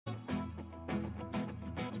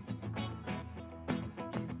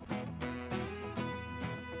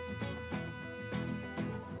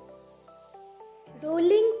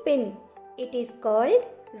Rolling pin. It is called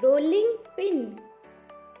rolling pin.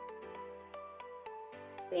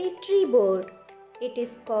 Pastry board. It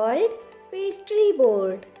is called pastry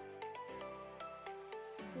board.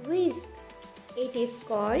 Whisk. It is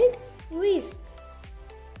called whisk.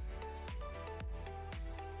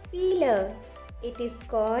 Peeler. It is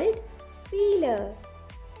called peeler.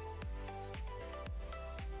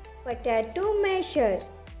 Potato masher.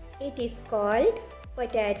 It is called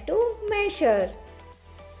potato masher.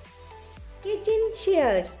 Kitchen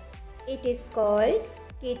shears. It is called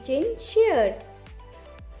kitchen shears.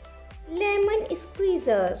 Lemon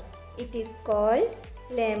squeezer. It is called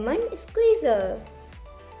lemon squeezer.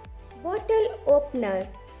 Bottle opener.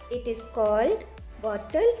 It is called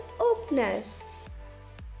bottle opener.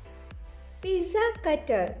 Pizza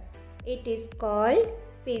cutter. It is called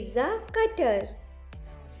pizza cutter.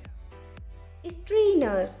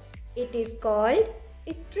 Strainer. It is called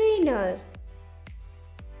strainer.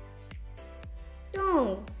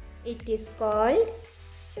 Tong. It is called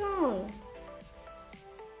tong.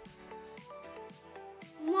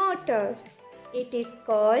 Mortar. It is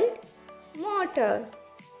called mortar.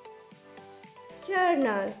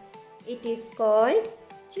 Churner. It is called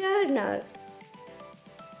churner.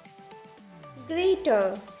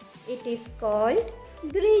 Grater. It is called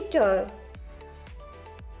grater.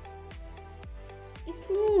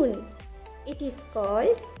 Spoon. It is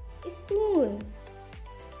called spoon.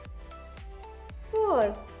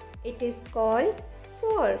 Fork. It is called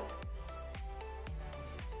fork.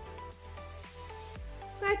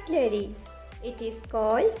 Cutlery. It is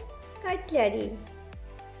called cutlery.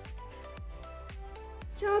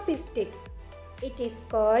 Chopsticks. It is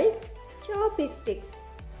called chopsticks.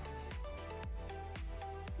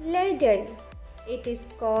 Ladle. It is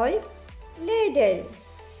called ladle.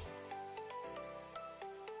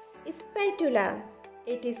 Spatula.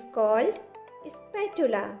 It is called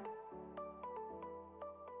spatula.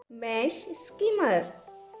 Mash skimmer.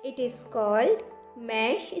 It is called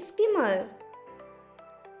mash skimmer.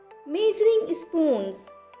 Measuring spoons.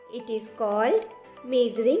 It is called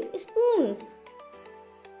measuring spoons.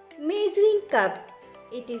 Measuring cup.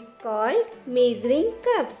 It is called measuring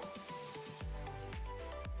cup.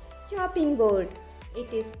 Chopping board.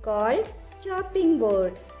 It is called chopping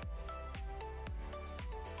board.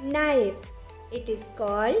 Knife. It is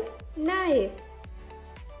called knife.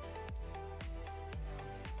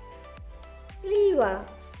 Cleaver.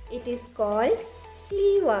 It is called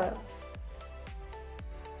cleaver.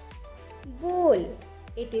 Bowl.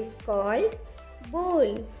 It is called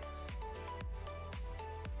bowl.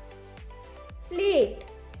 Plate.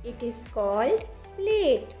 It is called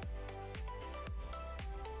plate.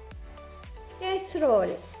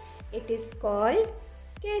 Casserole. It is called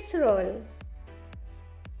casserole.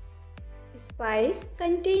 Spice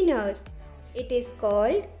containers. It is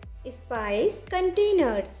called spice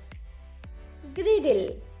containers.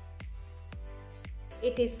 Griddle.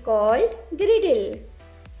 It is called griddle.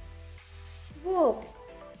 Wok.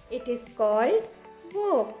 It is called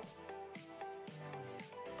wok.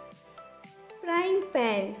 Frying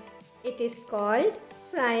pan. It is called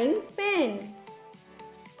frying pan.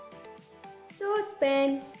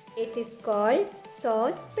 Saucepan. It is called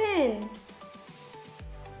saucepan.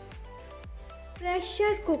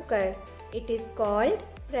 Pressure cooker. It is called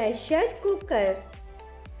pressure cooker.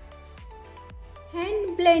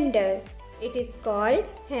 Hand blender. It is called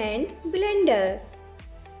hand blender.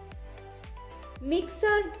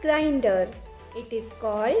 Mixer grinder. It is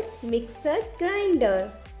called mixer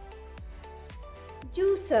grinder.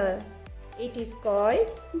 Juicer. It is called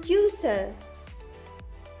juicer.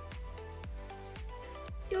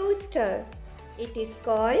 Toaster. It is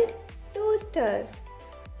called toaster.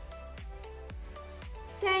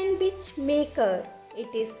 Sandwich maker.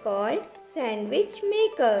 It is called sandwich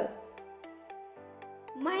maker.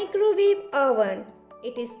 Microwave oven.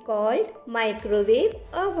 It is called microwave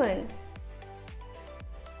oven.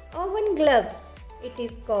 Oven gloves. It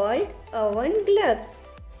is called oven gloves.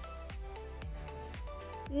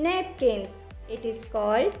 Napkins. It is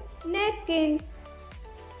called napkins.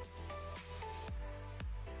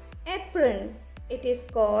 Apron. It is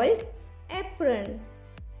called apron.